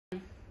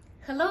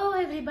Hello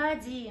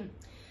everybody!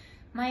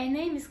 My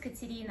name is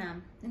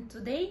Katerina and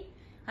today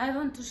I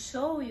want to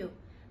show you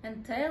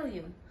and tell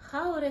you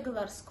how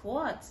regular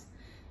squats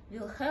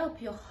will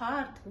help your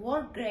heart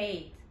work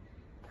great,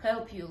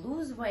 help you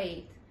lose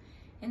weight,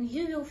 and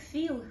you will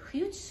feel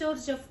huge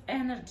surge of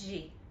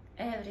energy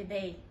every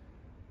day.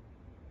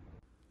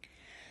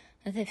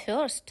 The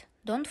first,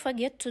 don't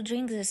forget to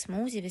drink the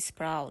smoothie with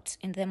sprouts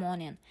in the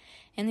morning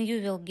and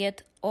you will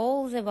get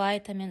all the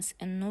vitamins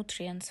and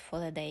nutrients for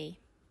the day.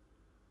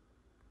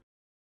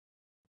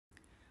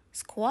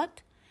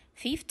 Squat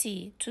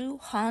 50 to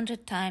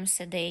 100 times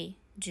a day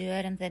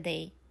during the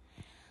day.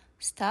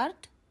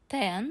 Start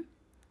 10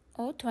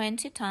 or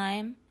 20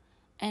 times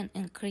and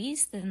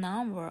increase the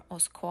number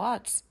of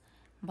squats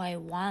by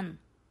 1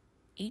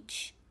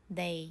 each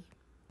day.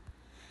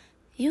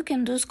 You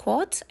can do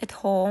squats at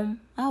home,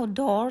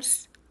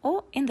 outdoors,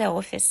 or in the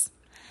office.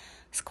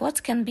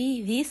 Squats can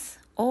be with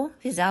or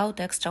without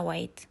extra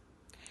weight.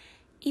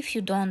 If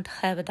you don't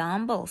have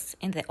dumbbells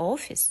in the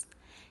office,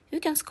 you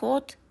can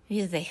squat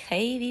with the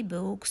heavy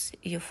books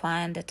you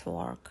find at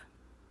work.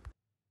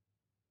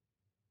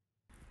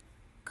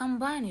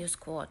 Combine your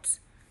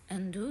squats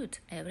and do it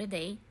every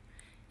day,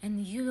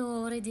 and you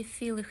will already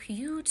feel a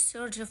huge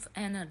surge of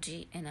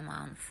energy in a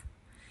month.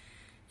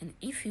 And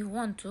if you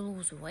want to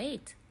lose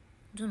weight,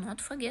 do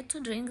not forget to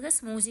drink the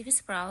smoothie with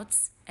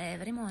sprouts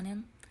every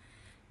morning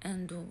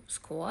and do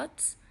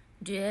squats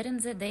during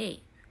the day,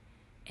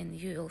 and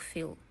you will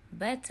feel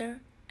better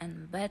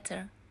and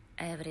better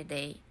every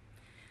day.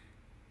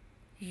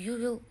 You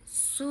will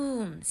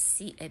soon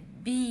see a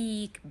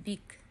big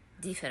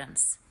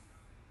difference.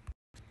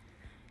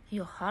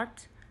 Your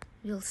heart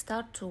will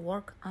start to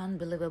work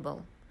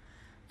unbelievable,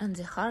 and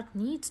the heart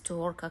needs to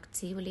work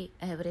actively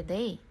every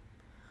day.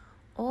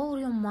 All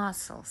your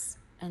muscles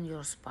and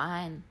your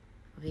spine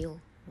will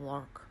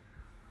work.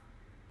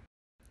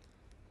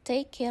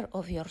 Take care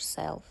of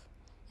yourself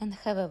and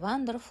have a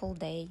wonderful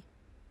day.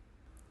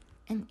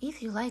 And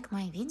if you like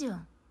my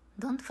video,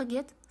 don't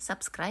forget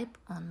subscribe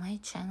on my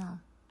channel.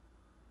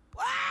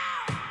 Wow,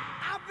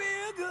 I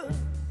feel good.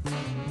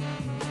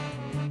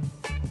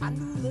 I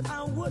knew that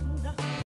I wouldn't.